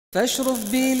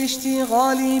فاشرف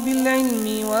بالاشتغال بالعلم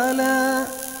ولا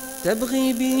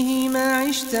تبغي به ما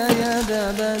عشت يا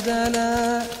ذا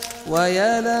بدلا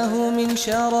ويا له من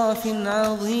شرف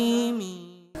عظيم.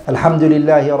 الحمد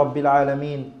لله رب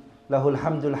العالمين، له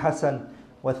الحمد الحسن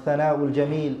والثناء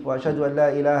الجميل، وأشهد أن لا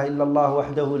إله إلا الله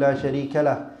وحده لا شريك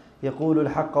له يقول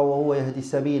الحق وهو يهدي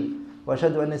السبيل،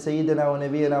 وأشهد أن سيدنا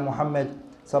ونبينا محمد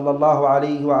صلى الله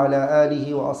عليه وعلى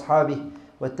آله وأصحابه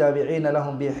والتابعين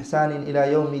لهم بإحسان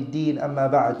إلى يوم الدين. أما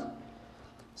بعد.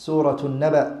 سورة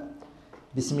النبأ.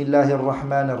 بسم الله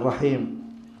الرحمن الرحيم.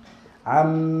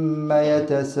 عما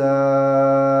يتساءلون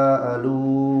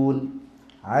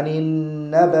عن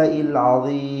النبأ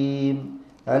العظيم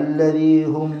الذي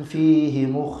هم فيه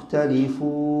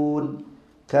مختلفون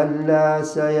كلا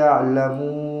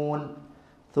سيعلمون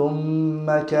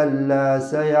ثم كلا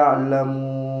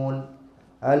سيعلمون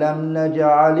ألم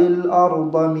نجعل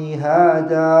الأرض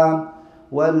مهادا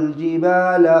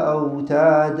والجبال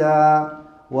أوتادا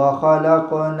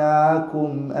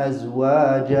وخلقناكم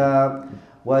أزواجا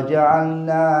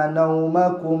وجعلنا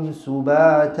نومكم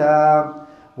سباتا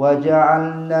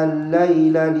وجعلنا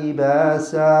الليل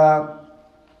لباسا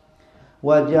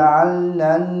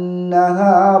وجعلنا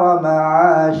النهار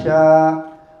معاشا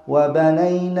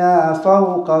وبنينا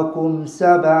فوقكم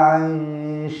سبعا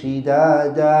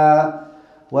شدادا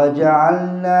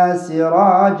وجعلنا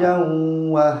سراجا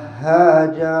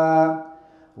وهاجا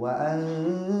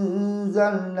وأنزلنا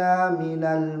من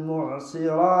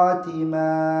المعصرات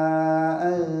ماء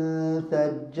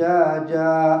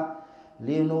ثجاجا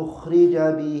لنخرج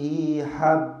به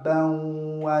حبا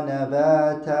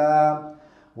ونباتا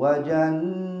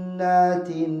وجنات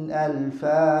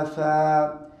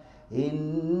ألفافا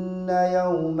إن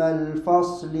يوم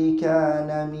الفصل كان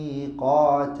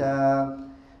ميقاتا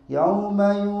يوم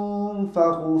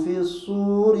ينفخ في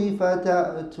الصور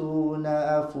فتأتون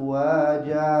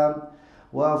أفواجا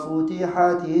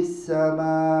وفتحت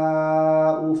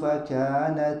السماء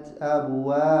فكانت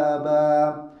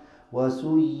أبوابا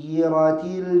وسيرت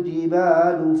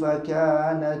الجبال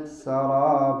فكانت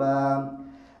سرابا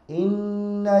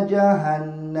إن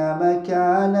جهنم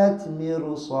كانت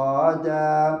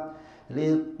مرصادا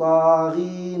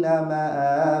للطاغين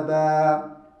مآبا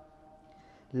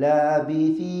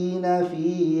لابثين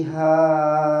فيها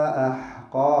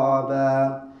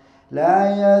أحقابا لا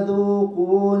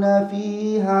يذوقون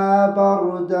فيها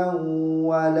بردا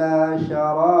ولا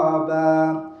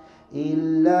شرابا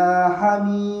إلا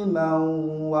حميما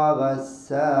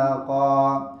وغساقا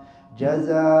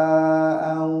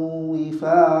جزاء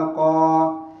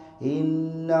وفاقا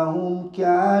إنهم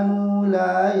كانوا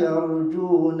لا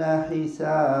يرجون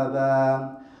حسابا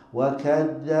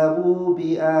وكذبوا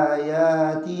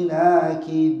بآياتنا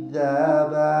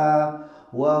كذابا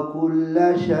وكل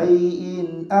شيء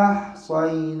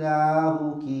أحصيناه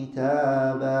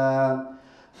كتابا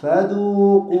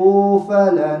فذوقوا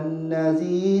فلن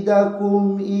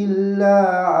نزيدكم إلا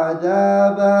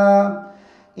عذابا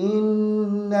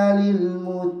إن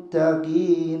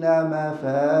للمتقين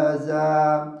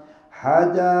مفازا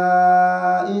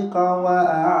حدائق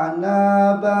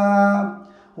وأعنابا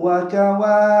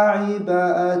وكواعب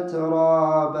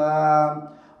أترابا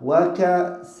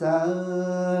وكأسا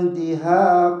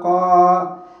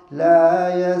دهاقا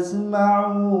لا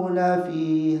يسمعون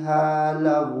فيها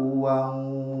لغوا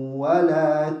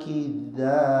ولا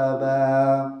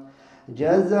كذابا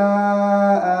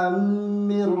جزاء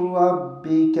من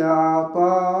ربك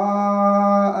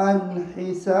عطاء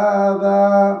حسابا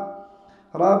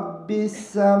رب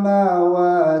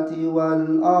السماوات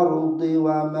والأرض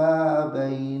وما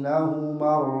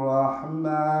بينهما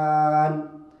الرحمن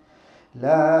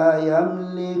لا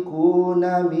يملكون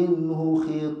منه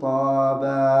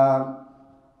خطابا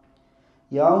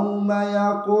يوم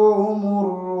يقوم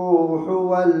الروح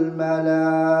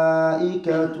والملائكة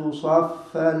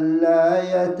صفا لا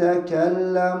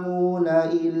يتكلمون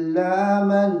إلا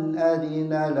من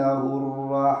أذن له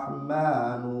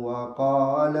الرحمن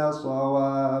وقال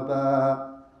صوابا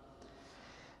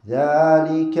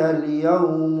ذلك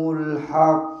اليوم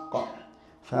الحق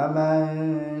فمن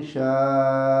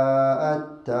شاء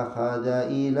اتخذ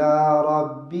إلى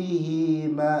ربه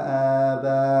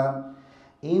مآبا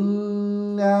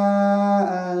إنا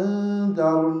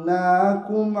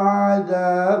أنذرناكم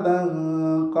عذابا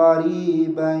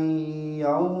قريبا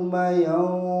يوم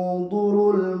ينظر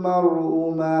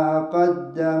المرء ما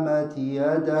قدمت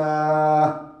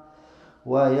يداه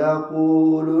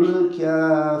ويقول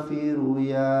الكافر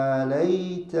يا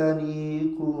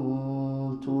ليتني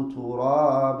كنت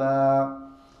ترابا.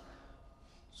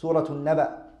 سورة النبأ.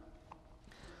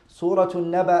 Surah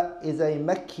An-Naba is a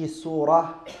Makki surah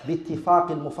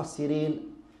باتفاق المفسرين.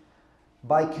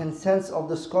 by consensus of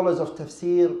the scholars of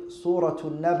Tafsir, Surahtu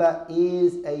An-Naba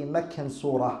is a Meccan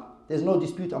surah. There's no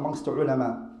dispute amongst the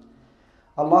ulama.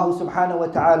 Allah subhanahu wa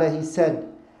ta'ala, He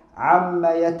said, عَمَّ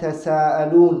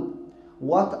يَتَسَاءَلُونَ.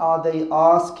 What are they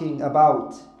asking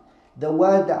about? The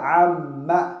word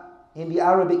عَمَّ in the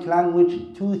Arabic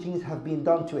language, two things have been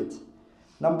done to it.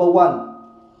 Number one,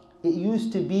 it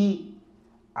used to be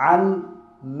عَن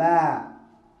مَا.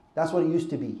 That's what it used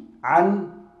to be.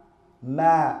 عَن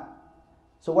مَا.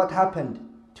 So what happened?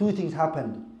 Two things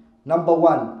happened. Number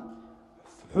one,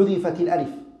 حُذِفَتِ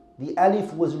الألف. The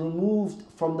alif was removed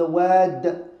from the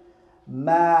word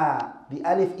ma. The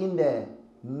alif in there,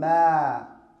 ma.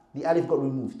 The alif got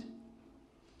removed.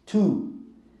 Two,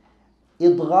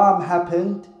 idgham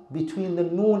happened between the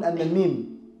noon and the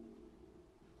mim.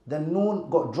 The noon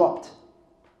got dropped.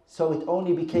 So it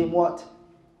only became what?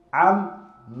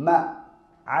 Ma.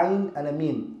 Ayn and a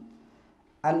mim.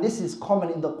 And this is common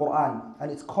in the Quran,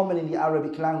 and it's common in the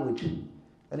Arabic language.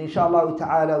 And inshallah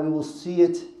ta'ala we will see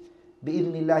it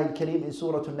بإذن الله الكريم in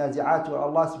Surahtu An-Nazi'at, where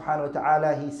Allah subhanahu wa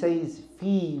ta'ala, He says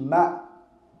feema.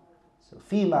 So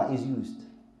feema is used.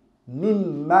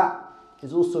 Mimma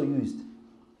is also used.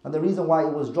 And the reason why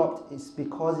it was dropped is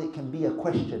because it can be a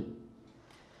question.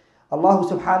 Allah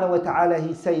subhanahu wa ta'ala,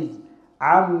 He says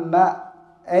amma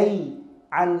ay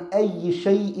an ayyi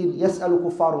shay'in yas'alu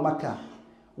kuffaru Makkah.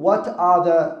 What are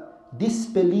the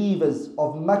disbelievers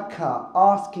of Mecca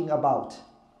asking about?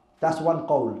 That's one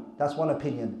qawl, that's one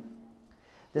opinion.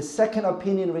 The second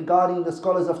opinion regarding the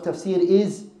scholars of Tafsir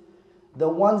is the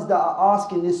ones that are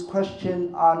asking this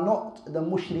question are not the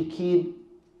mushrikeen,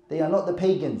 they are not the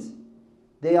pagans,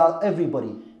 they are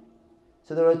everybody.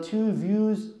 So there are two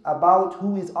views about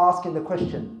who is asking the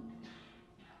question.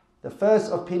 The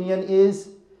first opinion is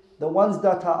the ones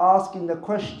that are asking the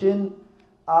question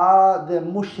are the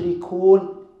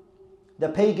mushrikun, the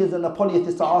pagans and the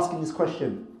polytheists are asking this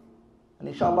question. And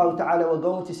inshallah ta'ala we're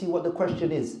going to see what the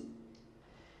question is.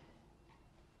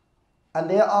 And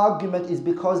their argument is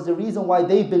because the reason why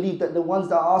they believe that the ones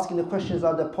that are asking the questions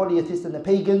are the polytheists and the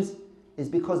pagans is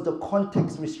because the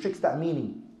context restricts that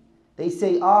meaning. They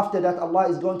say after that Allah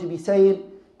is going to be saying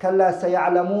كَلَّا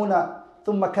سَيَعْلَمُونَ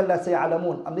ثُمَّ كَلَّا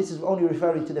سَيَعْلَمُونَ, and this is only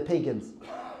referring to the pagans.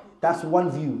 That's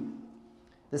one view.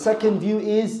 The second view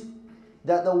is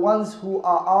that the ones who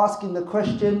are asking the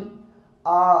question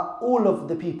are all of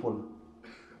the people.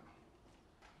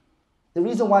 The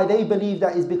reason why they believe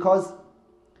that is because,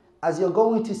 as you're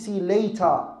going to see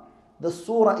later, the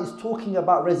surah is talking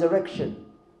about resurrection.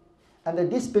 And the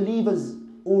disbelievers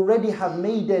already have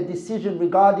made their decision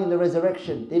regarding the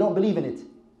resurrection. They don't believe in it.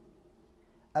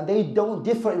 And they don't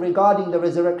differ regarding the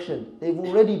resurrection. They've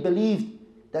already believed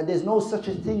that there's no such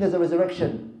a thing as a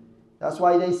resurrection. That's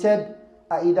why they said,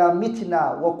 أَإِذَا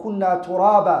مِتْنَا وَكُنَّا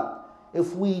تُرَابًا.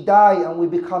 If we die and we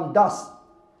become dust,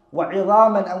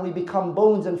 وَعِظَامًا, and we become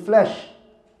bones and flesh,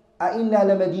 أَإِنَّا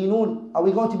لَمَدِينُونَ. Are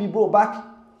we going to be brought back?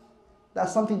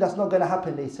 That's something that's not going to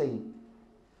happen, they're saying.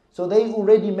 So they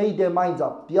already made their minds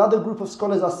up. The other group of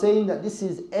scholars are saying that this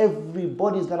is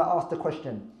everybody's going to ask the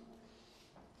question.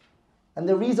 And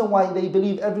the reason why they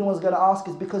believe everyone's going to ask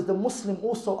is because the Muslim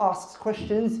also asks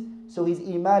questions, so his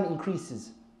iman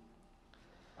increases.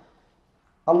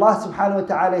 Allah subhanahu wa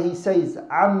ta'ala, He says,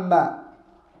 Amma.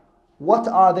 What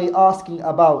are they asking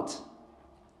about?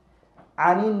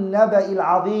 An-Naba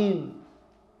al-Azim.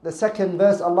 The second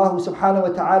verse, Allah subhanahu wa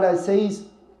ta'ala says,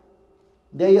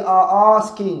 they are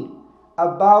asking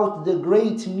about the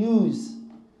great news.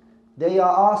 They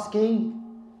are asking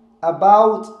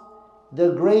about the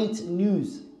great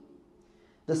news.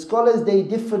 The scholars, they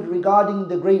differed regarding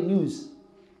the great news.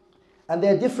 And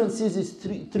their differences is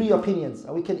three opinions.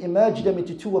 And we can emerge them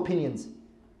into two opinions.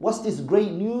 What's this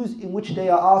great news in which they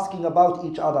are asking about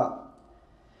each other?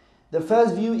 The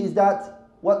first view is that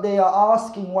what they are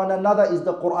asking one another is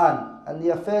the Quran and the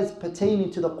affairs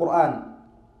pertaining to the Quran.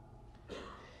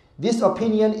 This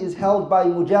opinion is held by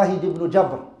Mujahid ibn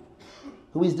Jabr,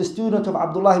 who is the student of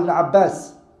Abdullah ibn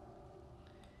Abbas.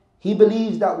 He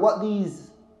believes that what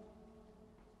these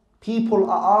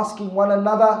people are asking one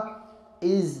another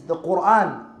is the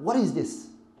Quran. What is this?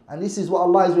 And this is what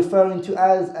Allah is referring to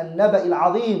as An-Naba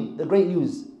al-Azim, the great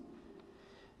news.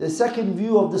 The second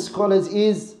view of the scholars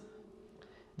is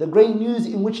the great news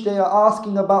in which they are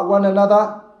asking about one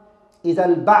another is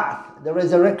Al-Ba'th, the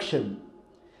resurrection.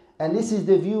 And this is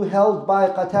the view held by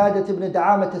Qatadah ibn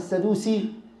Da'amat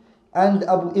al-Sadusi and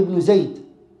Abu ibn Zayd.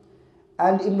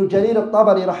 And Ibn Jarir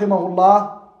al-Tabari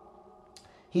rahimahullah,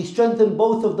 he strengthened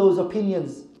both of those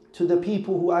opinions to the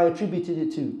people who I attributed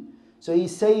it to. So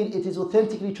he's saying it is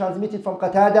authentically transmitted from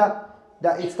Qatadah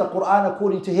that it's the Quran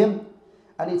according to him,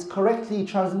 and it's correctly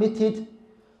transmitted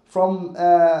from,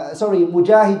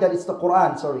 Mujahid that it's the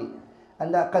Quran,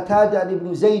 and that Qatada and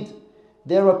Ibn Zayd,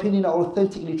 their opinion are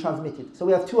authentically transmitted. So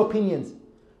we have two opinions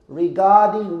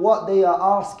regarding what they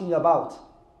are asking about.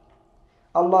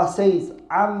 Allah says,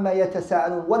 "Amma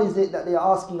yatasa'alun." What is it that they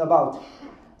are asking about?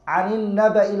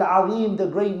 An-Naba al-Azim, the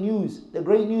great news. The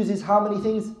great news is how many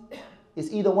things?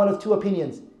 It's either one of two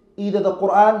opinions. Either the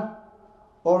Quran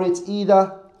or it's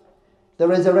either the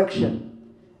resurrection.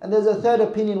 And there's a third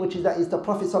opinion, which is that it's the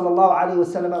Prophet sallallahu alaihi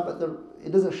wasallam, but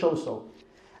it doesn't show so.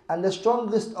 And the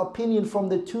strongest opinion from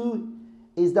the two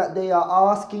is that they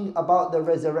are asking about the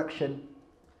resurrection.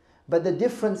 But the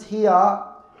difference here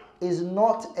is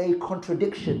not a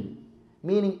contradiction.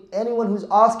 Meaning anyone who's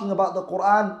asking about the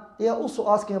Quran, they are also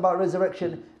asking about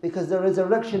resurrection, because the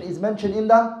resurrection is mentioned in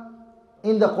the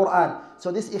Quran.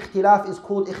 So this ikhtilaf is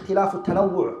called ikhtilaf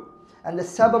al-tanawwu'. And the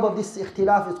sabab of this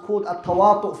ikhtilaf is called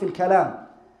at-tawatu' fil kalam.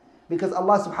 Because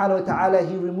Allah subhanahu wa ta'ala,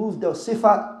 He removed the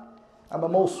sifa and the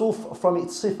mawsuf from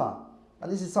its sifa.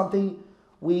 And this is something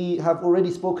we have already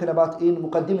spoken about in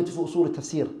muqaddimah fi usul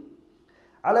al-tafsir.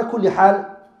 Ala kulli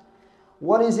hal,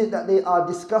 what is it that they are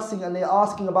discussing and they are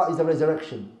asking about is the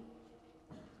resurrection.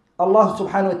 Allah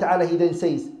subhanahu wa ta'ala, He then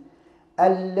says,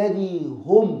 الَّذِي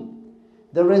هُمْ,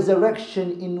 the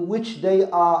resurrection in which they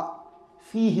are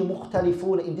فِيهِ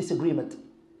مُخْتَلِفُونَ, in disagreement.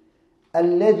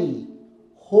 الَّذِي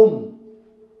هُمْ.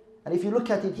 And if you look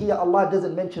at it here, Allah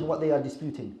doesn't mention what they are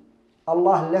disputing.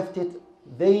 Allah left it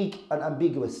vague and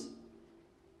ambiguous.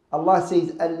 Allah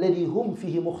says, الَّذِي هُمْ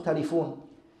فِيهِ مُخْتَلِفُونَ,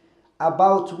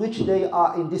 about which they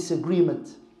are in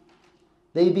disagreement.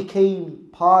 They became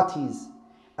parties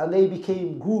and they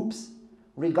became groups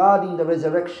regarding the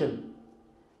resurrection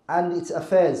and its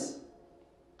affairs.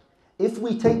 If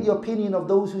we take the opinion of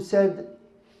those who said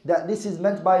that this is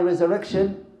meant by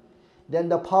resurrection, then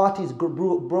the parties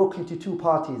broke into two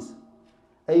parties.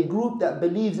 A group that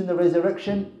believes in the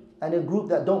resurrection and a group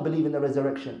that don't believe in the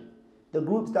resurrection. The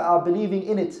groups that are believing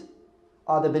in it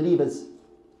are the believers,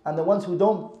 and the ones who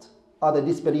don't are the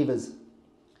disbelievers.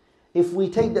 If we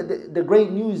take the great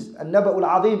news, An-Naba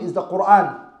al-Azim is the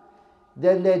Quran,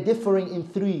 then they're differing in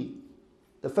three.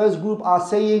 The first group are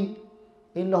saying,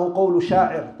 إِنَّهُ قَوْلُ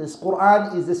شَاعِرٍ, this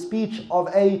Quran is the speech of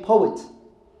a poet.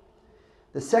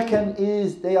 The second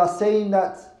is they are saying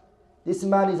that this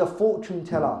man is a fortune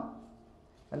teller.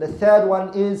 And the third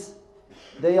one is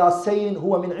they are saying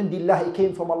huwa min indillah, it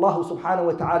came from Allah subhanahu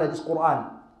wa ta'ala, this Quran.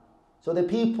 So the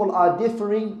people are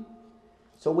differing.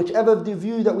 So whichever of the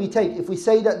view that we take, if we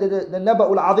say that the Naba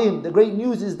al-Azim, the great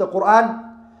news is the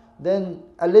Quran, then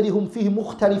الَّذِي هُمْ فِيهِ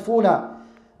مُخْتَلِفُونَ,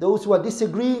 those who are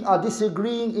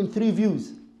disagreeing in three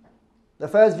views. The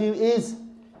first view is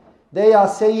they are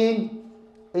saying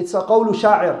it's a qawlu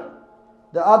sha'ir.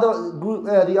 The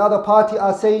other party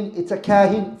are saying it's a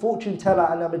kahin, fortune teller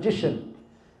and a magician.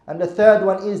 And the third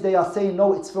one is they are saying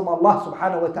no, it's from Allah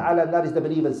subhanahu wa ta'ala, and that is the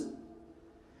believers.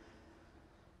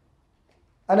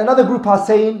 And another group are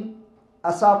saying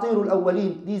Asatirul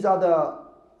Awwaleen, these are the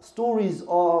stories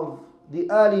of the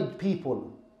early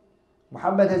people.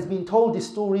 Muhammad has been told these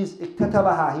stories,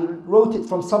 اكتتبها, he wrote it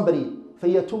from somebody.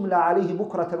 فَيَتُمْلَ عَلَيْهِ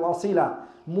بُكْرَةً وَأَصِيلًا,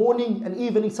 morning and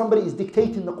evening somebody is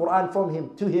dictating the Quran from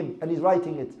him to him and he's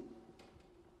writing it.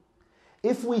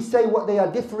 If we say what they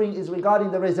are differing is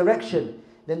regarding the resurrection,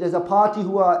 then there's a party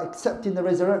who are accepting the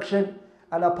resurrection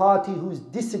and a party who's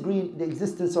disagreeing the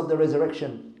existence of the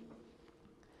resurrection.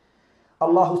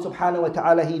 Allah subhanahu wa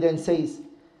ta'ala, He then says,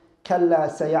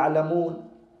 كَلَّا سَيَعْلَمُونَ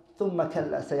ثُمَّ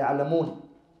كَلَّا سَيَعْلَمُونَ.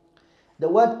 The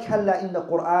word kalla in the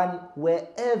Quran,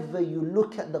 wherever you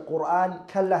look at the Quran,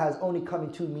 kalla has only come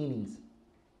in two meanings.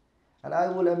 And I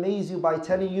will amaze you by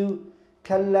telling you,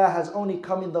 kalla has only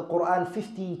come in the Quran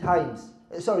 33 times.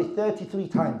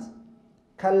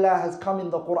 Kalla has come in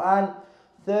the Quran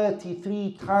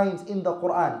 33 times in the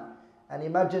Quran. And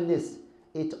imagine this,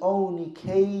 it only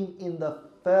came in the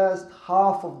first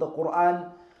half of the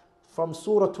Quran, from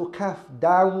Surahtu Kahf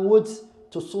downwards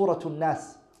to Surahtu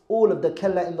Nas. All of the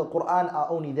kalla in the Quran are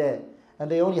only there. And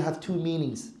they only have two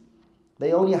meanings.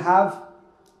 They only have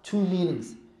two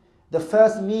meanings. The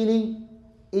first meaning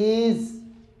is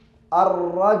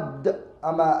ar-radd,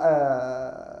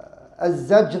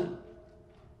 az-zajr,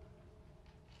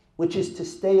 which is to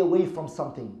stay away from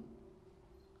something.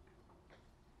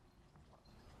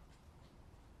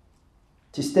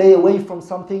 To stay away from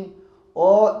something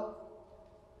or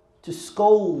to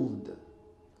scold.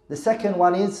 The second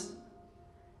one is,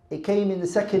 it came in the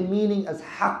second meaning as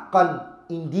haqqan,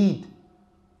 indeed.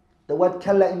 The word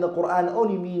kalla in the Quran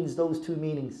only means those two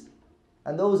meanings.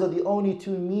 And those are the only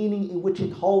two meanings in which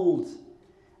it holds.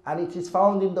 And it is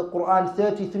found in the Quran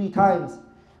 33 times.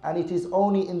 And it is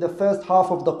only in the first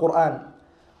half of the Quran.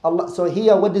 So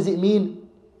here, what does it mean?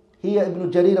 Here,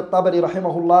 Ibn Jarir al-Tabari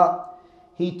rahimahullah,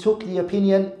 he took the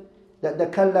opinion that the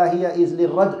kalla here is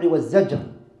lil-rad'i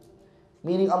wal-zajr.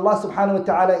 Meaning Allah subhanahu wa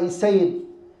ta'ala is saying,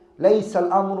 لَيْسَ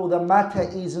الْأَمْرُ, the matter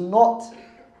is not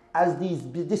as these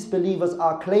disbelievers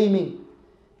are claiming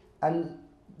and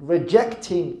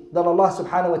rejecting that Allah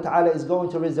subhanahu wa ta'ala is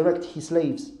going to resurrect His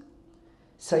slaves.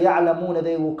 سَيَعْلَمُونَ,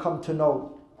 they will come to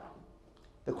know.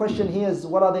 The question here is,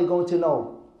 what are they going to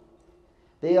know?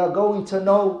 They are going to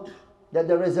know that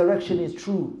the resurrection is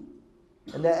true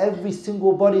and that every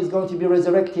single body is going to be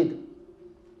resurrected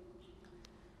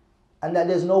and that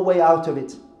there's no way out of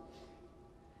it.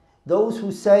 Those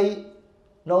who say,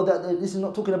 no, that this is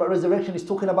not talking about resurrection, it's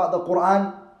talking about the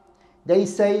Quran. They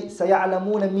say,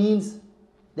 سَيَعْلَمُونَ means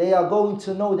they are going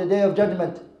to know the day of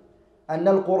judgment. أَنَّ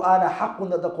الْقُرْآنَ حَقٌّ,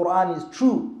 that the Quran is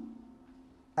true.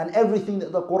 And everything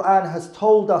that the Quran has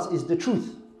told us is the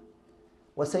truth.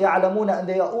 وَسَيَعْلَمُونَ, and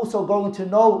they are also going to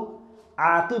know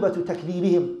عَاقِبَةُ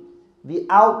تَكْذِيبِهِمْ, the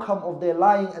outcome of their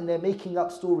lying and their making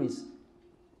up stories.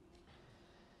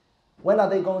 When are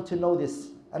they going to know this?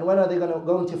 And when are they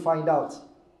going to find out?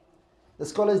 The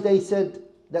scholars, they said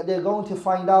that they're going to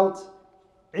find out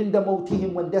عِنْدَ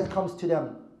مَوْتِهِمْ, when death comes to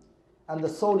them and the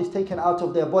soul is taken out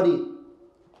of their body.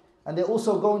 And they're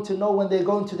also going to know when they're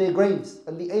going to their graves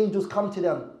and the angels come to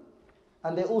them.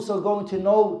 And they're also going to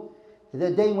know the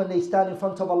day when they stand in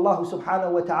front of Allah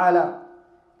subhanahu wa ta'ala.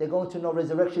 They're going to know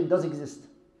resurrection does exist.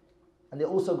 And they're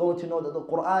also going to know that the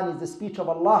Quran is the speech of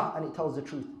Allah and it tells the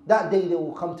truth. That day they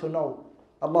will come to know.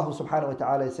 Allah subhanahu wa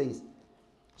ta'ala says,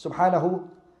 subhanahu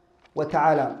wa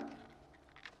ta'ala.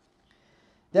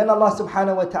 Then Allah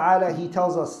subhanahu wa ta'ala, He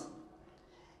tells us,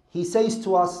 He says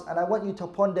to us, and I want you to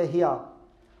ponder here,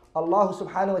 Allah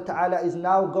subhanahu wa ta'ala is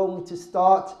now going to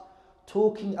start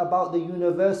talking about the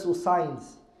universal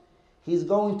signs. He's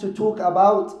going to talk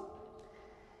about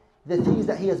the things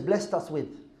that He has blessed us with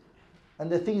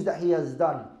and the things that He has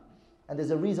done. And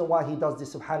there's a reason why He does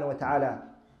this subhanahu wa ta'ala.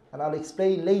 And I'll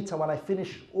explain later when I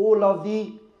finish all of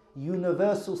the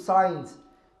universal signs,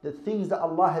 the things that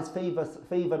Allah has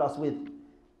favored us with.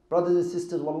 Brothers and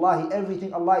sisters, wallahi,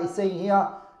 everything Allah is saying here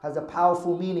has a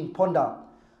powerful meaning. Ponder.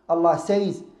 Allah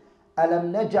says,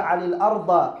 أَلَمْ نَجْعَلِ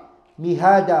الْأَرْضَ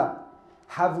مِهَادًا,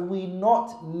 have we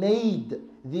not made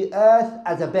the earth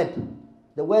as a bed?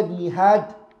 The word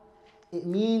mihad, it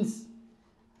means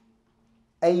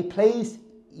a place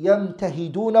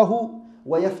يَمْتَهِدُونَهُ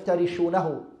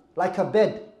وَيَفْتَرِشُونَهُ, like a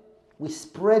bed. We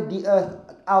spread the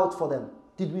earth out for them.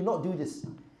 Did we not do this?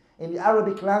 In the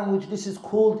Arabic language, this is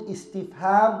called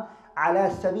istifham ala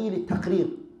sabil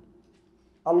al-taqrir.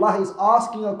 Allah is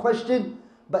asking a question,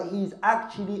 but He's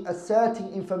actually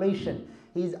asserting information.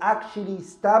 He's actually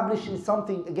establishing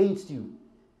something against you.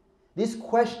 This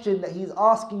question that He's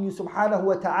asking you subhanahu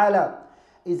wa ta'ala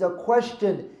is a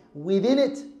question, within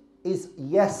it is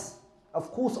yes.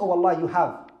 Of course, oh Allah, you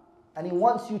have. And He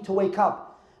wants you to wake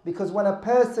up. Because when a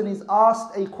person is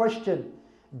asked a question,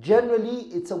 generally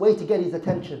it's a way to get his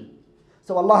attention.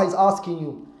 So Allah is asking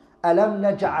you, Alam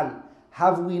naj'al,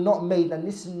 have we not made? And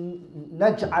this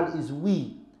naj'al is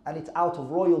we, and it's out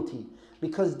of royalty.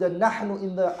 Because the nahnu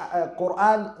in the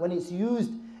Quran, when it's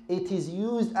used, it is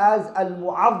used as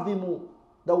al-mu'azzimu,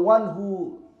 the one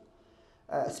who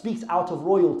speaks out of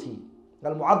royalty.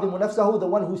 Al-mu'azzimu nafsahu, the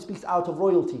one who speaks out of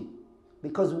royalty.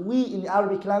 Because we in the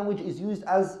Arabic language is used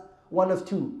as one of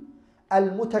two.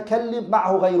 Al-mutakallim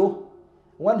ma'hu ghayruh,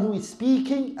 one who is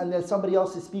speaking and then somebody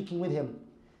else is speaking with him.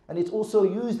 And it's also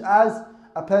used as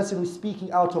a person who's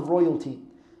speaking out of royalty.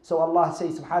 So Allah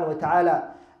says subhanahu wa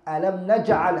ta'ala, Alam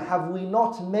naj'al, have we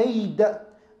not made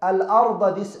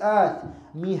al-arda, this earth,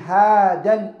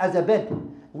 mihadan, as a bed?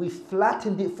 We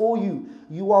flattened it for you.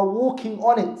 You are walking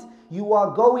on it. You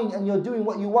are going and you're doing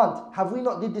what you want. Have we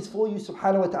not did this for you?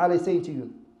 Subhanahu wa ta'ala is saying to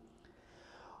you.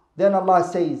 Then Allah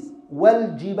says,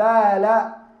 wal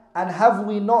jibala, and have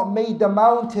we not made the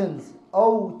mountains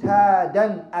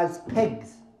awtadan, as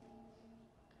pegs?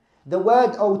 The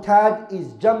word awtad is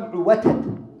jam'u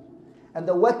watad. And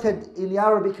the watad in the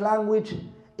Arabic language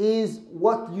is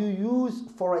what you use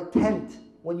for a tent,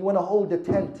 when you want to hold a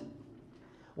tent.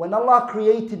 When Allah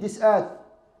created this earth,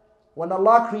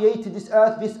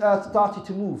 this earth started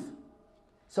to move.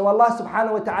 So Allah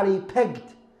subhanahu wa ta'ala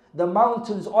pegged the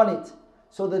mountains on it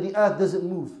so that the earth doesn't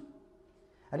move.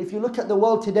 And if you look at the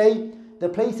world today, the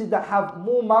places that have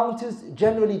more mountains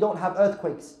generally don't have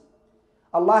earthquakes.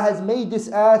 Allah has made this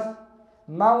earth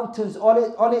mountains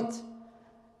on it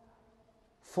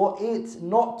for it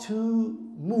not to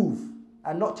move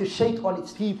and not to shake on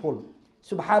its people.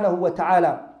 Subhanahu wa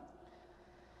ta'ala.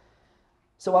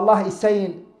 So Allah is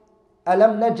saying,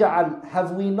 Alam naj'al,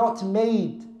 have we not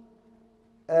made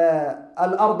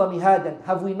الأرض مهادا,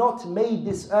 have we not made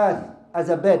this earth as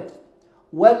a bed?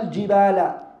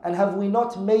 والجبال, and have we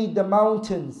not made the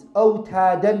mountains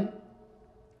أوتادا,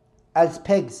 as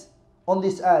pegs on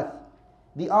this earth?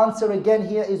 The answer again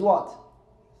here is what?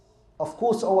 Of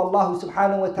course, O Allah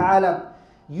subhanahu wa ta'ala,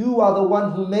 you are the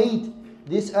one who made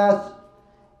this earth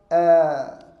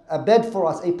a bed for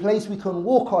us, a place we can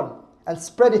walk on and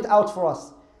spread it out for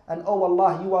us. And O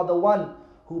Allah, you are the one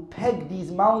who pegged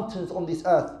these mountains on this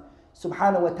earth,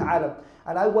 subhanahu wa ta'ala.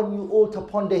 And I want you all to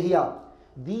ponder here,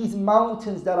 these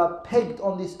mountains that are pegged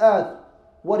on this earth,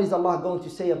 what is Allah going to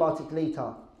say about it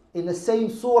later? In the same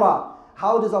surah,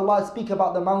 how does Allah speak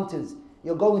about the mountains?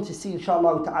 You're going to see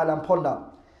inshallah ta'ala and ponder.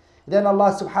 Then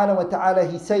Allah subhanahu wa ta'ala,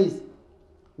 He says,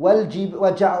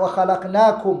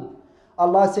 وَخَلَقْنَاكُمْ,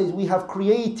 Allah says, we have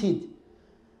created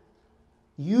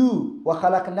you,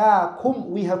 وَخَلَقْنَاكُمْ,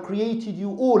 we have created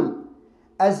you all,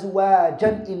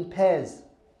 أَزْوَاجًا, in pairs.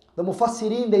 The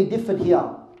Mufassirin, they differed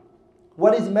here.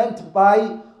 What is meant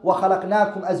by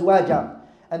وَخَلَقْنَاكُمْ أَزْوَاجًا?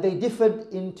 And they differed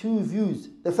in two views.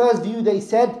 The first view, they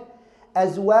said,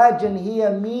 أَزْوَاجًا here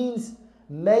means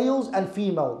males and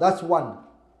female. That's one.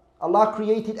 Allah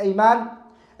created a man,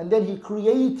 and then He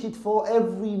created for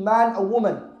every man a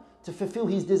woman to fulfill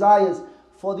his desires,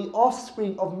 for the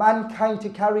offspring of mankind to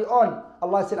carry on.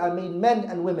 Allah said, I made men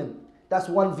and women. That's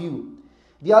one view.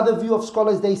 The other view of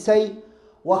scholars, they say,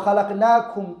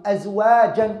 وَخَلَقْنَاكُمْ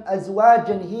أَزْوَاجًا.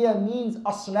 أَزْوَاجًا here means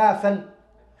أَصْنَافًا.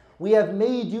 We have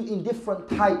made you in different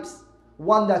types.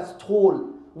 One that's tall,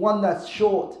 one that's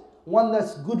short, one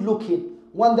that's good looking,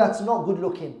 one that's not good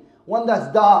looking, one that's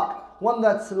dark, one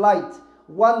that's light,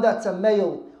 one that's a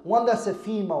male, one that's a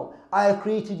female. I have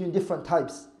created you in different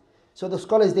types. So the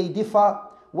scholars, they differ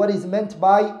what is meant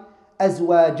by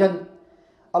azwajan.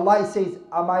 Allah says,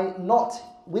 am I not,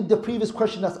 with the previous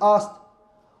question that's asked,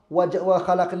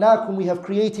 وَخَلَقْنَاكُمْ, we have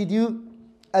created you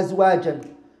azwajan,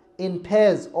 in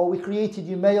pairs, or we created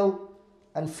you male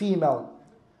and female.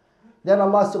 Then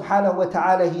Allah subhanahu wa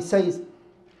ta'ala, He says,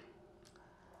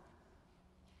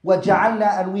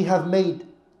 وَجَعَلْنَا, and we have made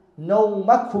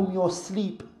نَوْمَكُمْ, your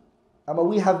sleep.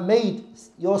 We have made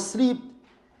your sleep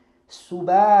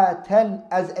subatan,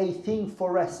 as a thing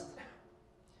for rest.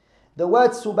 The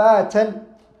word subatan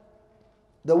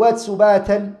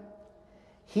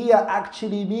here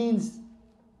actually means,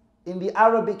 in the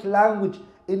Arabic language,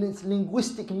 in its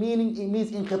linguistic meaning, it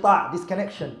means inqita',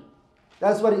 disconnection.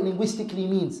 That's what it linguistically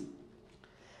means.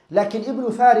 Lakin Ibn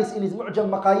Faris, in his Mu'jam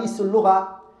Maqayis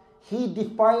al-Lugha, he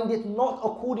defined it not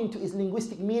according to its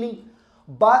linguistic meaning,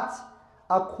 but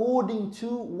according to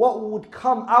what would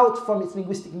come out from its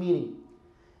linguistic meaning.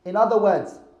 In other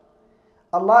words,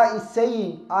 Allah is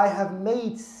saying, I have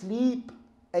made sleep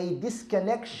a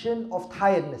disconnection of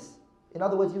tiredness. In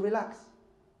other words, you relax.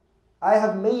 I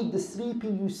have made the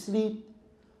sleeping you sleep.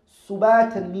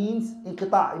 Subatan means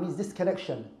inqita', it means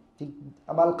disconnection.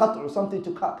 Amal qat'u, something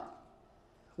to cut.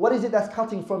 What is it that's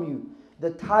cutting from you? The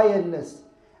tiredness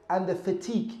and the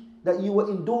fatigue that you were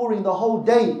enduring the whole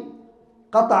day.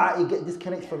 Qata'a, it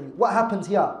disconnects from you. What happens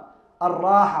here?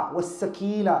 Ar-raha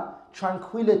was-sakina,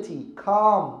 tranquility,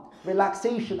 calm,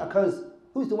 relaxation occurs.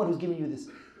 Who's the one who's giving you this?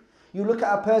 You look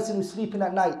at a person who's sleeping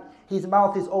at night, his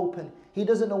mouth is open, he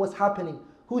doesn't know what's happening.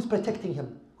 Who's protecting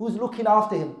him? Who's looking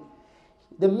after him?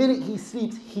 The minute he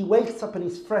sleeps, he wakes up and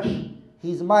he's fresh.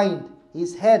 His mind,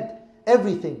 his head,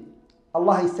 everything.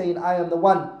 Allah is saying, I am the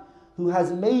one who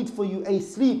has made for you a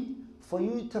sleep, for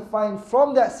you to find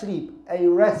from that sleep a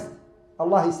rest.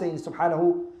 Allah is saying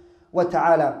subhanahu wa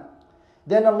ta'ala.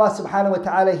 Then Allah subhanahu wa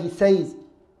ta'ala, He says,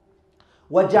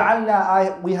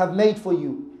 وَجَعَلْنَا, we have made for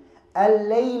you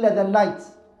al-layla, the night.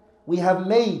 We have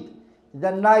made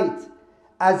the night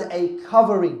as a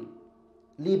covering.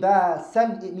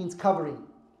 Libasan, it means covering.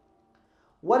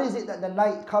 What is it that the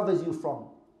night covers you from?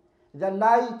 The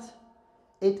night,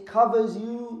 it covers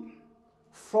you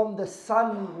from the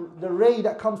sun, the ray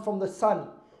that comes from the sun.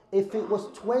 If it was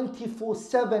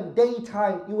 24/7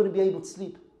 daytime, you wouldn't be able to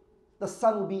sleep. The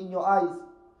sun will be in your eyes.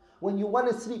 When you want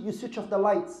to sleep, you switch off the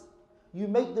lights. You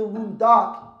make the room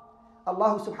dark.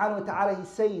 Allah subhanahu wa ta'ala, He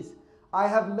says, I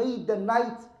have made the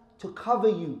night to cover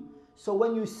you. So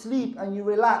when you sleep and you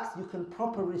relax, you can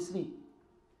properly sleep.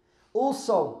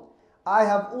 Also, I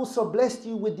have also blessed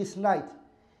you with this night,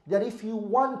 that if you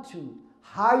want to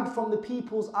hide from the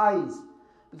people's eyes,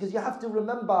 because you have to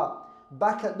remember,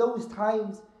 back at those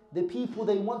times, the people,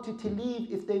 they wanted to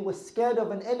leave if they were scared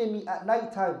of an enemy at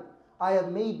night time. I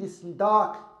have made this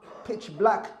dark, pitch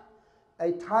black,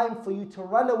 a time for you to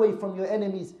run away from your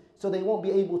enemies so they won't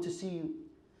be able to see you.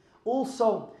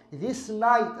 Also, this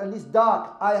night and this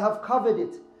dark, I have covered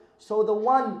it So the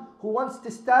one who wants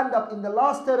to stand up in the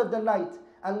last third of the night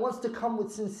and wants to come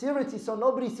with sincerity so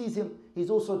nobody sees him, he's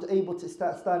also able to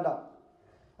stand up.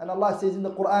 And Allah says in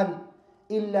the Quran,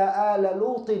 إِلَّا آلَ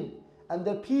لُوطٍ, and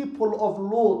the people of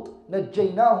Lut,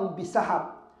 نَجَّيْنَاهُمْ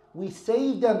بِسَحَرٍ, we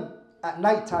saved them at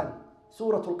night time.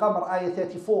 Surahtu Al-Qamar, Ayah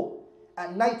 34.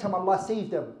 At night time Allah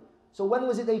saved them. So when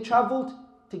was it they traveled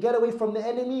to get away from the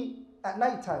enemy? At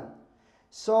night time.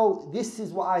 So this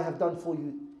is what I have done for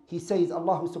you. He says,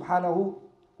 Allah subhanahu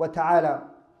wa ta'ala.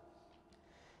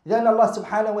 Then Allah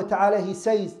subhanahu wa ta'ala, He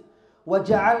says,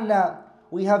 وَجَعَلْنَا,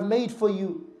 we have made for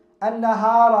you,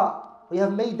 النَّهَارَ, we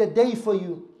have made the day for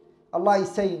you. Allah is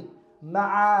saying,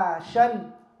 مَعَاشًا,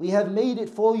 we have made it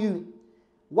for you,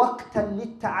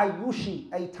 وَقْتًا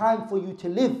لِلتَّعَيُّشِ, a time for you to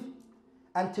live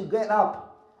and to get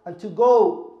up and to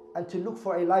go and to look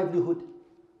for a livelihood,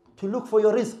 to look for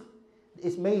your rizq.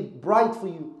 It's made bright for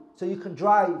you so you can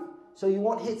drive, so you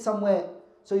won't hit somewhere,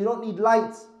 so you don't need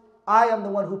lights. I am the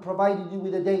one who provided you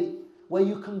with a day where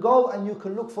you can go and you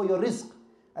can look for your rizq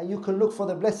and you can look for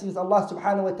the blessings Allah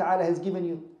subhanahu wa ta'ala has given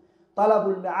you.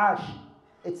 Talabul ma'ash.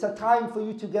 It's a time for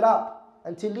you to get up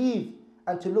and to leave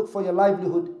and to look for your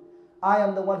livelihood. I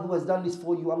am the one who has done this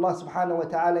for you. Allah subhanahu wa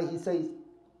ta'ala, He says.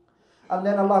 And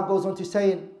then Allah goes on to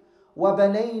saying,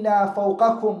 وَبَنَيْنَا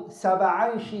فَوْقَكُمْ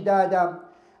سَبْعًا شِدَادًا,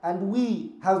 and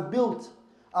we have built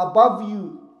above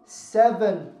you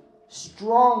 7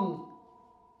 strong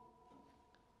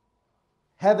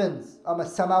heavens,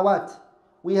 samawat.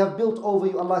 We have built over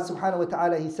you, Allah subhanahu wa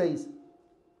ta'ala, He says.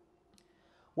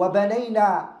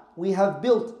 وَبَنَيْنَا, we have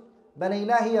built.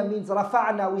 Banayna here means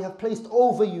rafa'na, we have placed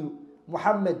over you,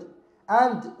 Muhammad,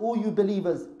 and all you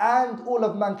believers, and all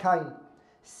of mankind.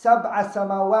 7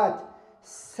 samawat,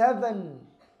 7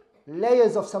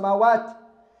 layers of samawat.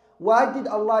 Why did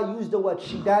Allah use the word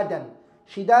shidadan?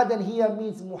 Shidadan here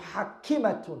means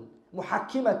muhakkimatun,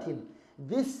 muhakkimatin.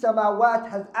 This samawat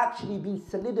has actually been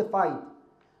solidified.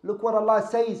 Look what Allah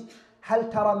says,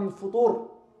 هل ترى من فطور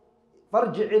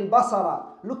فارجع البصر.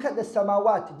 Look at the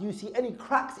samawat. Do you see any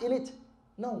cracks in it?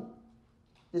 No.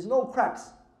 There's no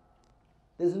cracks.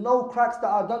 There's no cracks that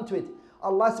are done to it.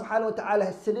 Allah subhanahu wa ta'ala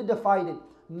has solidified it,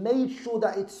 made sure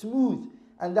that it's smooth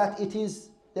and that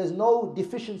there's no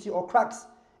deficiency or cracks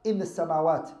in the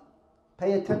samawat.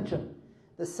 Pay attention.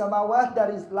 The samawat that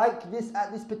is like this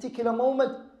at this particular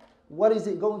moment, what is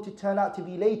it going to turn out to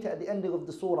be later at the end of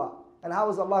the surah? And how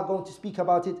is Allah going to speak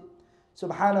about it?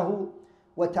 Subhanahu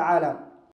wa ta'ala.